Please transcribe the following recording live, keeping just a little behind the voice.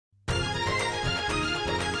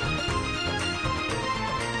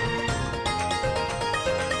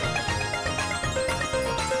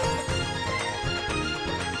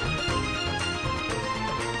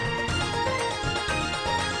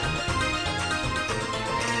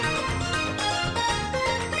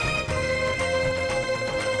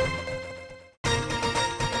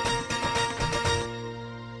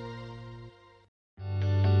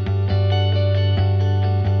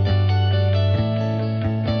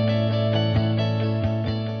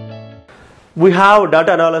We have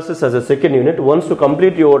data analysis as a second unit. Once you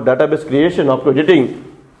complete your database creation after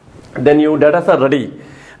editing, then your data are ready.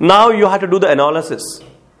 Now you have to do the analysis,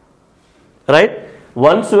 right?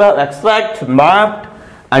 Once you have extract, mapped,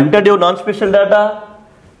 entered your non-spatial data,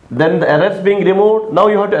 then the errors being removed. Now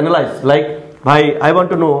you have to analyze. Like, I want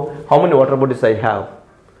to know how many water bodies I have,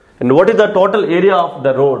 and what is the total area of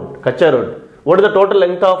the road, Kacha road. What is the total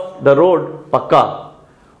length of the road, Pakka?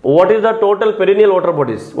 What is the total perennial water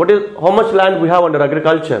bodies? How much land we have under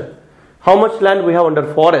agriculture? How much land we have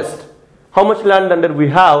under forest? How much land under we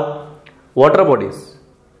have water bodies?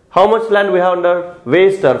 How much land we have under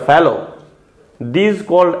waste or fallow? These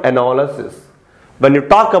called analysis. When you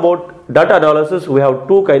talk about data analysis, we have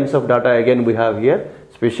two kinds of data again we have here,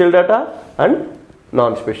 spatial data and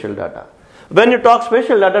non-spatial data. When you talk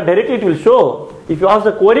spatial data, directly it will show. If you ask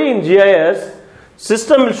the query in GIS,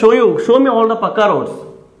 system will show me all the Pakka roads.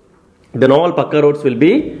 Then all Pakka roads will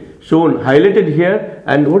be shown, highlighted here,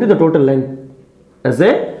 and what is the total length? As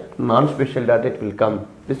a non-spatial data it will come.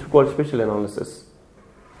 This is called spatial analysis.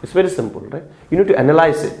 It's very simple, right? You need to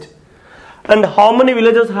analyze it. And how many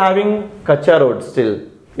villages having Kacha road still?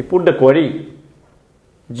 You put the query.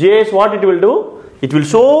 GIS, what it will do? It will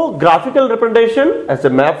show graphical representation as a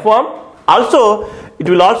map form. Also, it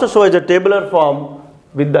will also show as a tabular form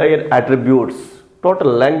with their attributes. Total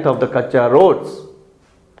length of the Kacha roads.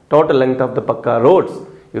 Total length of the Pakka roads.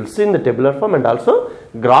 You will see in the tabular form, and also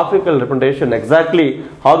graphical representation exactly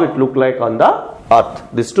how it look like on the earth.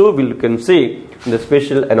 These two you can see in the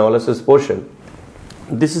spatial analysis portion.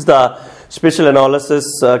 This is the spatial analysis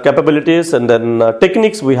capabilities, and then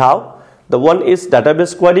techniques we have. The one is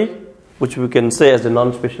database query, which we can say as the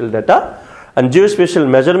non-spatial data, and geospatial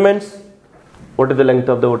measurements. What is the length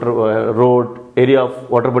of the water road, area of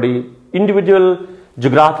water body, individual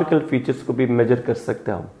geographical features को भी measure कर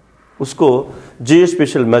सकते हैं हम. उसको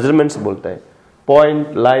geospatial measurements बोलते हैं.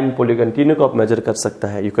 Point, line, polygon तीनों को आप measure कर सकता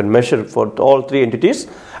है. You can measure for all three entities,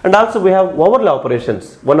 and also we have overlay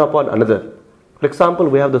operations one upon another. For example,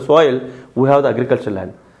 we have the soil, we have the agricultural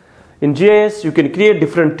land. In GIS, you can create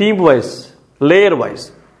different team wise, layer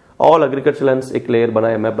wise. All agricultural lands एक layer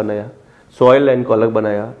बनाया, map बनाया, soil land को अलग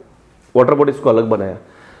बनाया, water bodies को अलग बनाया.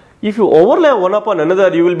 If you overlay one upon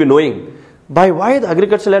another, you will be knowing by why the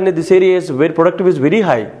agricultural land in this area is very productive is very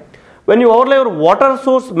high. When you overlay your water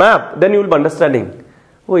source map, then you will be understanding.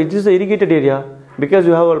 Oh, it is an irrigated area because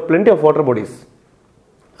you have plenty of water bodies,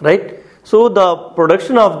 right? So the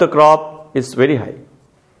production of the crop is very high.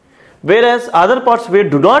 Whereas other parts where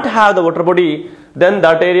do not have the water body, then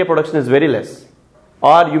that area production is very less.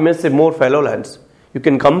 Or you may say more fallow lands. You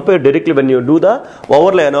can compare directly when you do the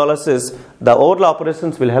overlay analysis. The overlay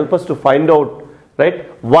operations will help us to find out, right,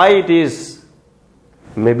 why it is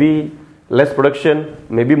maybe less production,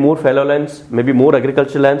 maybe more fallow lands, maybe more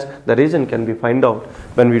agricultural lands. The reason can be find out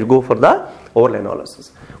when we go for the overlay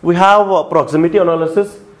analysis. We have proximity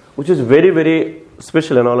analysis, which is very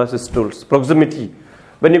special analysis tools. Proximity.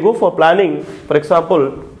 When you go for planning, for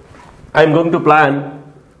example, I am going to plan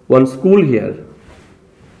one school here.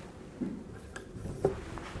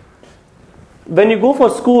 When you go for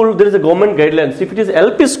school, there is a government guidelines. If it is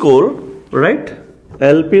LP school, right?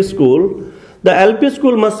 LP school, the LP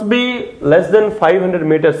school must be less than 500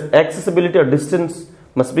 meters. Accessibility or distance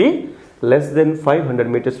must be less than 500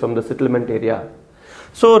 meters from the settlement area.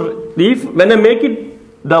 So when I make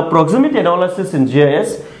it the proximity analysis in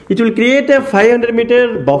GIS, it will create a 500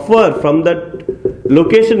 meter buffer from that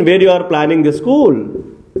location where you are planning the school.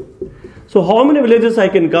 So how many villages I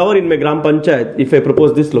can cover in my Gram Panchayat if I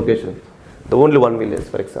propose this location? The only one village,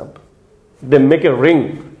 for example. They make a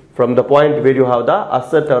ring from the point where you have the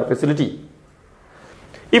asset or facility.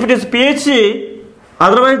 If it is PHC,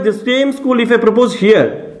 otherwise the same school if I propose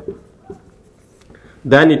here,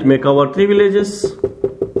 then it may cover 3 villages.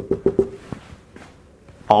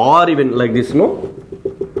 Or even like this, no?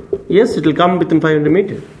 Yes, it will come within 500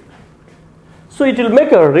 meters. So it will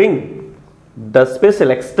make a ring, the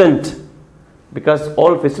spatial extent, because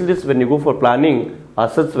all facilities when you go for planning,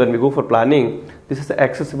 assets when we go for planning, this is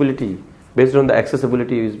accessibility. Based on the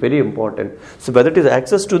accessibility is very important. So whether it is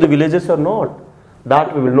access to the villages or not,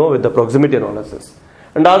 that we will know with the proximity analysis.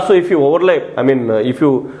 And also if you overlay, if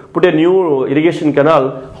you put a new irrigation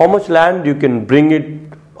canal, how much land you can bring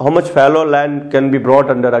it, how much fallow land can be brought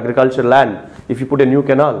under agricultural land if you put a new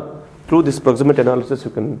canal. Through this proximity analysis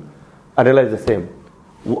you can analyze the same.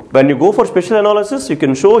 When you go for spatial analysis, you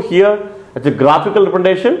can show here as a graphical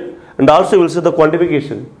representation, and also you will see the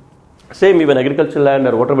quantification. Same even agricultural land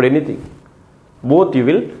or whatever, anything. Both you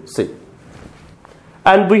will see.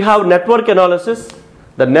 And we have network analysis.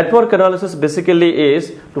 The network analysis basically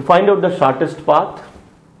is to find out the shortest path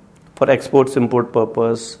for exports, import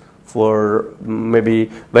purpose, for maybe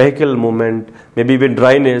vehicle movement, maybe even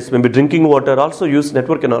dryness, maybe drinking water, also use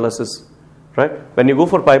network analysis. Right? When you go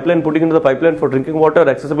for pipeline, putting into the pipeline for drinking water,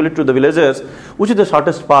 accessibility to the villagers, which is the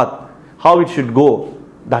shortest path, how it should go,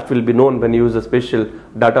 that will be known when you use the spatial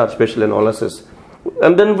data or spatial analysis.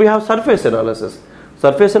 And then we have surface analysis.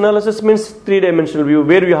 Surface analysis means three-dimensional view,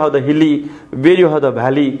 where you have the hilly, where you have the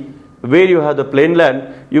valley, where you have the plain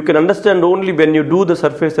land. You can understand only when you do the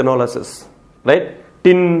surface analysis. Right?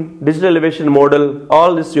 TIN, digital elevation model,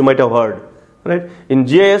 all this you might have heard. Right? In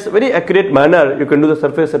GIS, very accurate manner, you can do the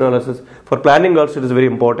surface analysis. For planning also it is very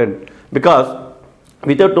important, because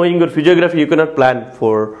without knowing your physiography, you cannot plan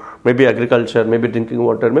for maybe agriculture, maybe drinking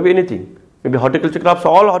water, maybe anything. Maybe horticulture crops,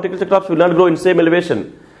 all horticulture crops will not grow in same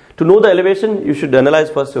elevation. To know the elevation, you should analyze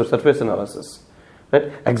first your surface analysis.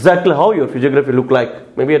 Right? Exactly how your physiography look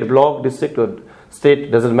like, maybe at block, district or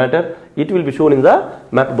state, doesn't matter. It will be shown in the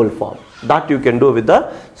mappable form. That you can do with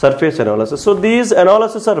the surface analysis. So these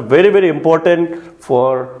analysis are very, very important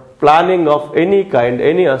for planning of any kind,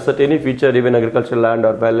 any asset, any feature, even agricultural land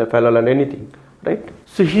or fallow land, anything. Right?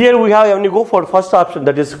 So here we have, when you go for first option,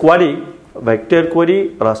 that is query, vector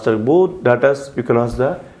query, raster, both data, you can ask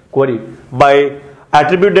the query by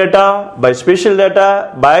attribute data, by spatial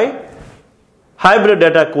data, by hybrid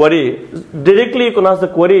data query. Directly you can ask the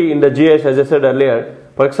query in the GIS, as I said earlier.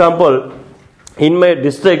 For example, in my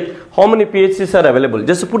district, how many PHCs are available?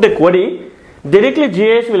 Just put a query. Directly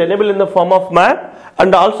GIS will enable in the form of map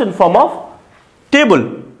and also in form of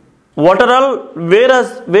table. What are all,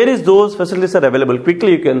 where is those facilities are available?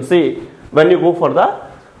 Quickly you can see when you go for the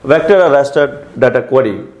vector or raster data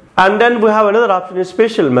query. And then we have another option is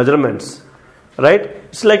spatial measurements. Right?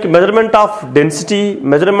 It's like measurement of density,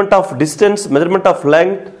 measurement of distance, measurement of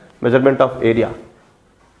length, measurement of area.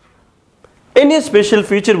 Any spatial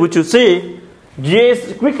feature which you see,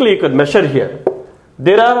 GIS quickly you can measure here.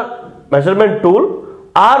 There are measurement tool,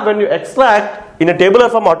 or when you extract in a tabular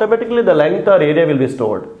form, automatically the length or area will be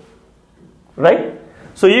stored. Right?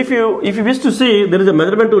 So if you wish to see, there is a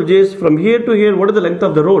measurement tool GIS from here to here, what is the length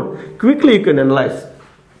of the road? Quickly you can analyze.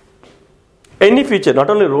 Any feature, not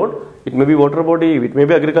only road, it may be water body, it may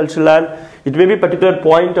be agricultural land, it may be particular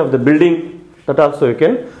point of the building, that also you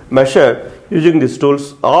can measure using these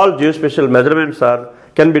tools. All geospatial measurements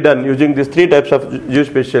can be done using these three types of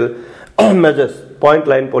geospatial measures. Point,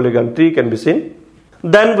 line, polygon, tree can be seen.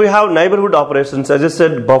 Then we have neighborhood operations, as I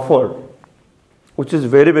said, buffer, which is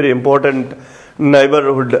very, very important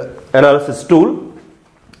neighborhood analysis tool.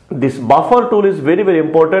 This buffer tool is very, very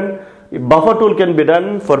important. Buffer tool can be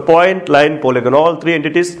done for point, line, polygon, all three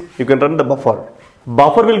entities. You can run the buffer.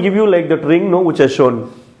 Buffer will give you like that ring, which I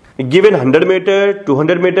shown. Given 100 meter,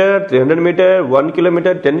 200 meter, 300 meter, 1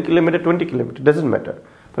 kilometer, 10 kilometer, 20 kilometer, doesn't matter.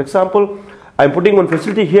 For example, I am putting one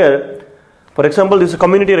facility here. For example, this is a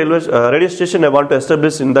community radio station I want to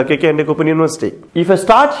establish in the KKHSOU Open University. If I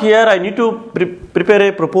start here, I need to prepare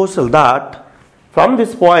a proposal that from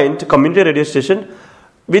this point, community radio station,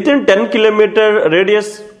 within 10 kilometer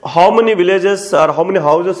radius, how many villages or how many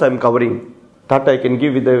houses I am covering. That I can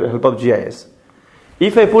give with the help of GIS.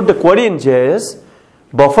 If I put the query in GIS,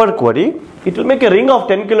 buffer query, it will make a ring of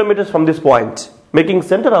 10 kilometers from this point, making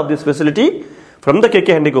center of this facility from the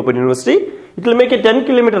KKHSOU Open University. It will make a 10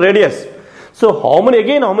 kilometer radius. So how many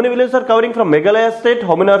villages are covering from Meghalaya state,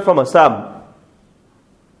 how many are from Assam?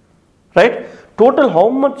 Right? Total how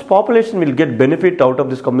much population will get benefit out of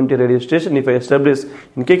this community radio station if I establish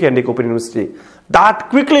in KKHSOU Open University. That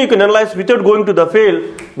quickly you can analyze without going to the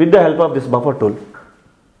field with the help of this buffer tool.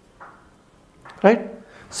 Right?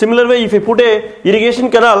 Similar way, if you put a irrigation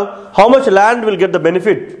canal, how much land will get the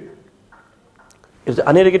benefit? It's an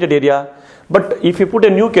unirrigated area. But if you put a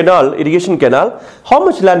new canal, irrigation canal, how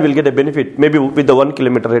much land will get a benefit? Maybe with the 1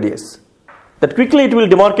 kilometer radius. That quickly it will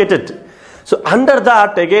demarcate it. So under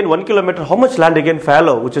that, again 1 kilometer, how much land again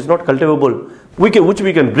fallow, which is not cultivable, which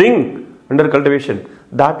we can bring under cultivation,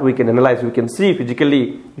 that we can analyze. We can see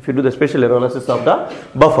physically if you do the spatial analysis of the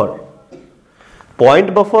buffer.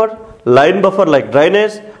 Point buffer, line buffer like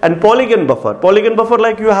drainage, and polygon buffer. Polygon buffer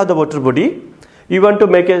like you have the water body. You want to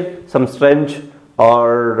make some trench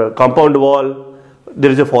or compound wall. There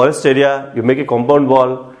is a forest area, you make a compound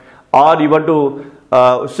wall. Or you want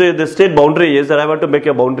to say the state boundary is that I want to make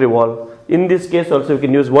a boundary wall. In this case also you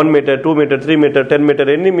can use 1 meter, 2 meter, 3 meter, 10 meter,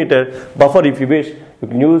 any meter buffer if you wish. You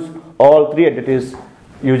can use all three entities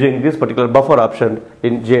using this particular buffer option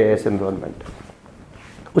in GIS environment,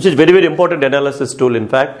 which is very, very important analysis tool in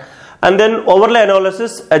fact. And then overlay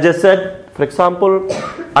analysis, as I said, for example,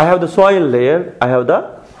 I have the soil layer, I have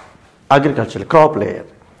the agricultural crop layer.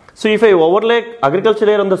 So if I overlay agriculture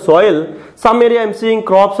layer on the soil, some area I am seeing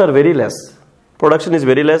crops are very less. Production is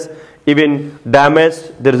very less, even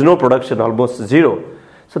damaged, there is no production, almost zero.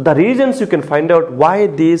 So the reasons you can find out why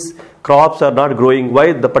these crops are not growing,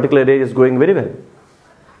 why the particular area is growing very well.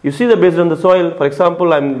 You see the based on the soil, for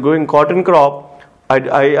example, I am growing cotton crop, I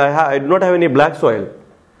do not have any black soil.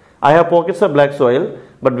 I have pockets of black soil,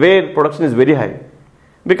 but where production is very high.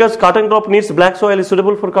 Because cotton crop needs black soil is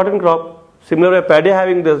suitable for cotton crop. Similarly, paddy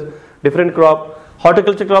having the different crop.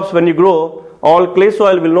 Horticulture crops when you grow, all clay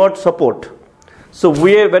soil will not support. So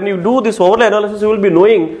when you do this overlay analysis, you will be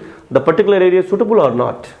knowing the particular area is suitable or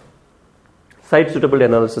not. Site suitability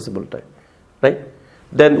analysis will type, right?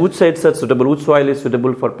 Then which sites are suitable, which soil is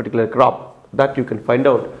suitable for particular crop. That you can find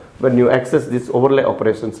out when you access these overlay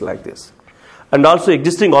operations like this. And also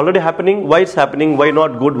existing already happening, why it's happening, why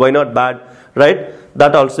not good, why not bad, right?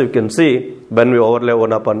 That also you can see when we overlay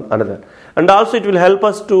one upon another. And also it will help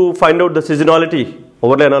us to find out the seasonality.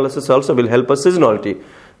 Overlay analysis also will help us seasonality.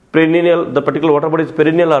 Perennial, the particular water body is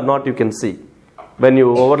perennial or not, you can see. When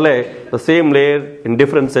you overlay the same layer in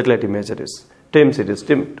different satellite imageries, time series,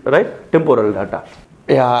 right? Temporal data.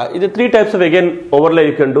 Yeah, the three types of again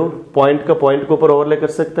overlay you can do. Point के ऊपर overlay कर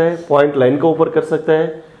सकते हैं, point line के ऊपर कर सकते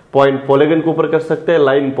हैं, point polygon के ऊपर कर सकते हैं,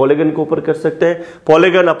 line polygon के ऊपर कर सकते हैं,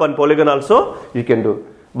 polygon upon polygon also you can do,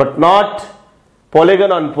 but not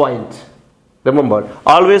polygon on point. Remember,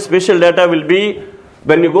 always spatial data will be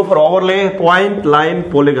when you go for overlay, point,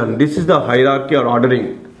 line, polygon. This is the hierarchy or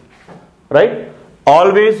ordering, right?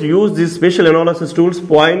 Always use these spatial analysis tools,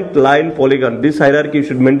 point, line, polygon. This hierarchy you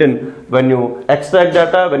should maintain when you extract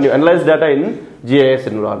data, when you analyze data in GIS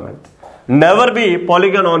environment. Never be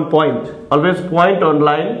polygon on point. Always point on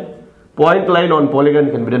line on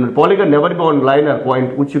polygon can be done. Polygon never be on line or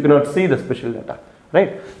point, which you cannot see the spatial data,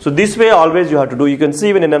 right? So this way always you have to do. You can see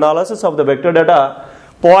even in analysis of the vector data,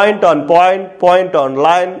 point on point, point on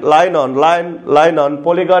line, line on line, line on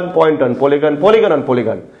polygon, point on polygon, polygon on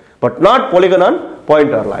polygon, but not polygon on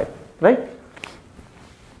point or line, right?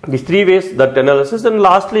 These three ways that analysis. And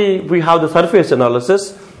lastly, we have the surface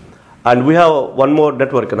analysis, and we have one more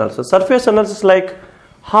network analysis. Surface analysis, like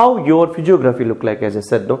how your physiography look like, as I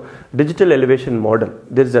said, no, digital elevation model.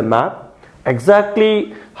 There is a map,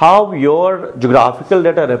 exactly how your geographical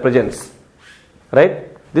data represents, right?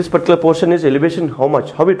 This particular portion is elevation, how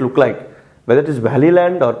much, how it look like, whether it is valley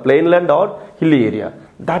land or plain land or hilly area.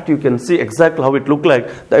 That you can see exactly how it look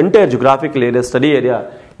like, the entire geographical area, study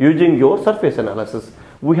area, using your surface analysis.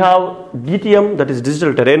 We have DTM, that is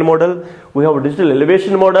digital terrain model. We have a digital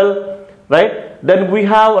elevation model, right? Then we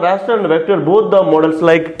have raster and vector, both the models.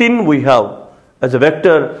 Like TIN we have as a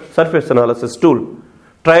vector surface analysis tool.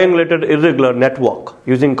 Triangulated irregular network.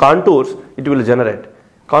 Using contours, it will generate.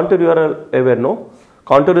 Contour you are aware, no?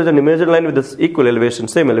 Contour is an imaginary line with this equal elevation,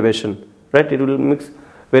 same elevation, right? It will mix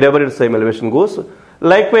wherever its same elevation goes.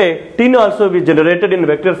 Likewise, TIN also be generated in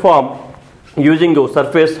vector form using your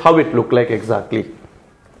surface, how it look like exactly.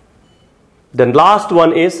 Then last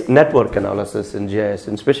one is network analysis in GIS.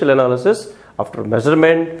 In spatial analysis, after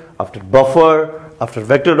measurement, after buffer, after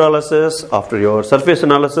vector analysis, after your surface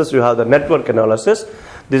analysis, you have the network analysis.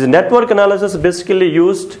 This network analysis is basically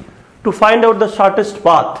used to find out the shortest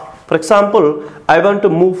path. For example, I want to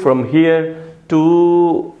move from here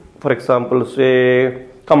to, for example, say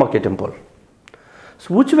Kamakya temple.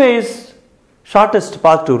 So which way is shortest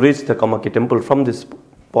path to reach the Kamakya temple from this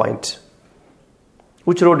point?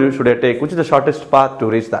 Which road should I take? Which is the shortest path to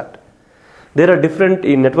reach that? There are different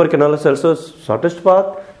in network analysis also, shortest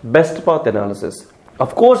path, best path analysis.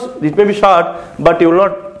 Of course, it may be short, but you will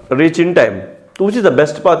not reach in time. So which is the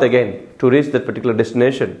best path again to reach that particular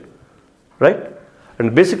destination, right?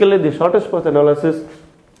 And basically the shortest path analysis,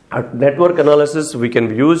 network analysis, we can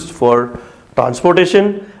be used for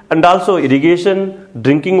transportation and also irrigation,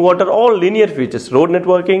 drinking water, all linear features, road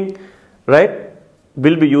networking, right?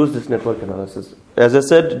 Will be used this network analysis. As I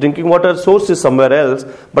said, drinking water source is somewhere else,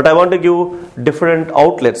 but I want to give different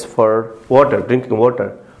outlets for water, drinking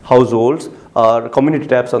water, households or community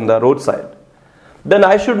taps on the roadside. Then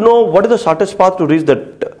I should know what is the shortest path to reach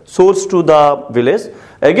that source to the village.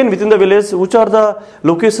 Again, within the village, which are the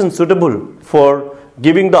locations suitable for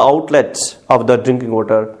giving the outlets of the drinking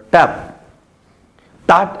water tap.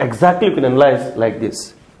 That exactly you can analyze like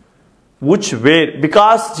this. Which way,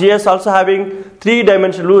 because GIS also having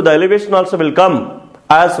 3-dimensional, the elevation also will come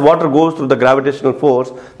as water goes through the gravitational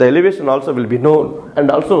force, the elevation also will be known,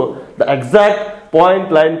 and also the exact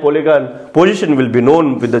point, line, polygon position will be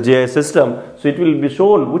known with the GIS system. So it will be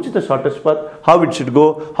shown which is the shortest path, how it should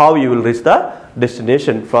go, how you will reach the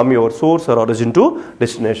destination from your source or origin to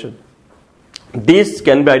destination. These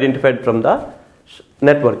can be identified from the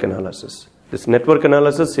network analysis. This network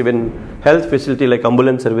analysis, even health facility like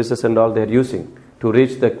ambulance services and all, they are using to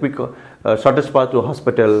reach the quick, shortest path to a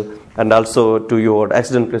hospital and also to your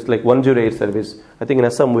accident place like 108 service. I think in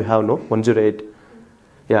Assam we have 108.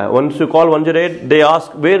 Yeah, once you call 108, they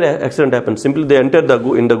ask where the accident happened. Simply they enter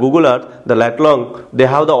in the Google Earth, the lat long, they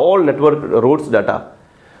have the all network roads data.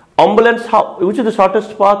 Ambulance, which is the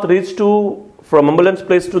shortest path reach to from ambulance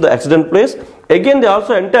place to the accident place. Again, they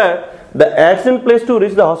also enter the accident place to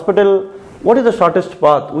reach the hospital. What is the shortest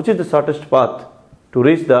path? Which is the shortest path to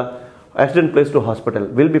reach the accident place to hospital?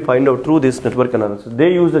 Will be find out through this network analysis.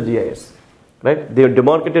 They use the GIS, right? They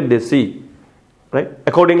demarcated, they see, right?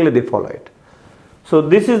 Accordingly, they follow it. So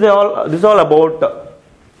this is all about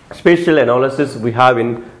spatial analysis we have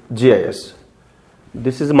in GIS.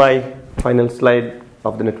 This is my final slide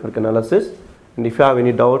of the network analysis. And if you have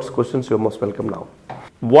any doubts, questions, you are most welcome now.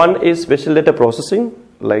 One is spatial data processing,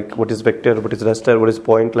 like what is vector, what is raster, what is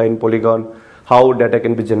point, line, polygon, how data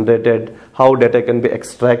can be generated, how data can be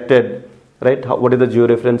extracted, right? What is the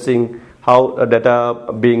georeferencing, how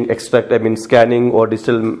data being extracted, I mean scanning or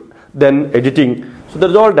digital, then editing. So there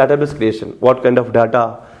is all database creation. What kind of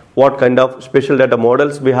data, what kind of spatial data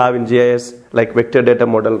models we have in GIS, like vector data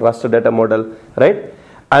model, raster data model, right?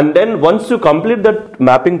 And then once you complete that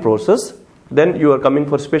mapping process, then you are coming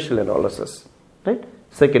for spatial analysis, right?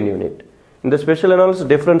 Second unit. In the spatial analysis,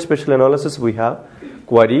 different spatial analysis we have: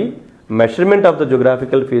 query, measurement of the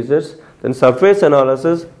geographical features, then surface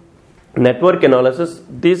analysis, network analysis.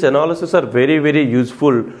 These analyses are very, very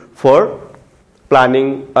useful for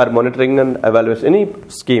planning or monitoring and evaluation. Any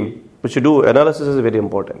scheme which you do, analysis is very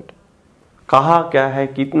important. Kaha, kya hai,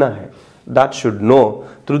 kitna hai, that should know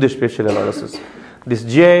through the spatial analysis. This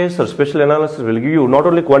GIS or spatial analysis will give you not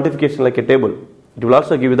only quantification like a table, it will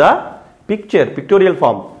also give you the picture, pictorial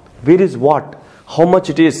form. Where is what, how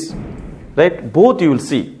much it is, right? Both you will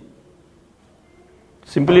see.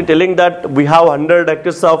 Simply telling that we have 100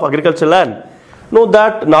 hectares of agricultural land. No,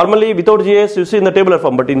 that normally without GIS you see in the tabular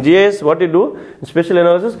form, but in GIS what you do, in spatial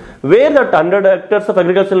analysis, where that 100 hectares of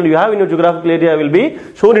agricultural land you have in your geographical area will be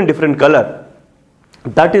shown in different color.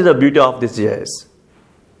 That is the beauty of this GIS,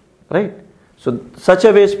 right? So such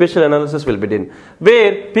a way spatial analysis will be done,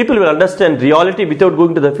 where people will understand reality without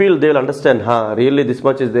going to the field. They will understand, really this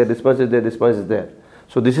much is there, this much is there, this much is there.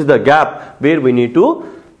 So this is the gap where we need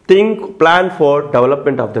to think, plan for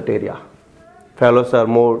development of that area. Fallows are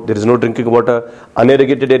more, there is no drinking water,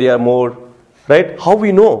 unirrigated area more, right? How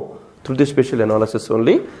we know? Through the spatial analysis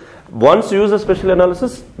only. Once you use the spatial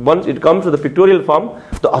analysis, once it comes to the pictorial form,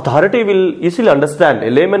 the authority will easily understand,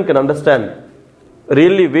 a layman can understand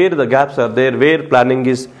really where the gaps are there, where planning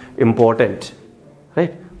is important,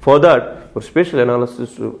 right? For that, your spatial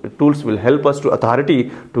analysis tools will help us to authority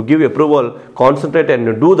to give approval, concentrate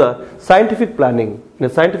and do the scientific planning. In a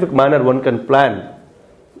scientific manner, one can plan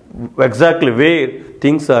exactly where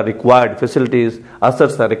things are required, facilities,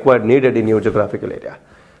 assets are required, needed in your geographical area,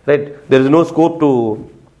 right? There is no scope to,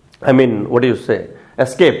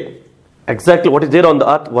 escape. Exactly what is there on the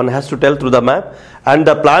earth, one has to tell through the map. And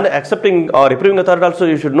the plan accepting or approving authority also,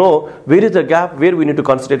 you should know where is the gap, where we need to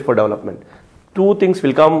concentrate for development. Two things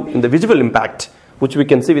will come in the visible impact, which we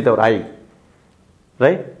can see with our eye,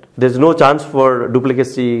 right? There is no chance for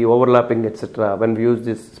duplicacy, overlapping, etc. when we use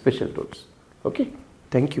these special tools. Okay,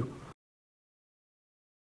 thank you.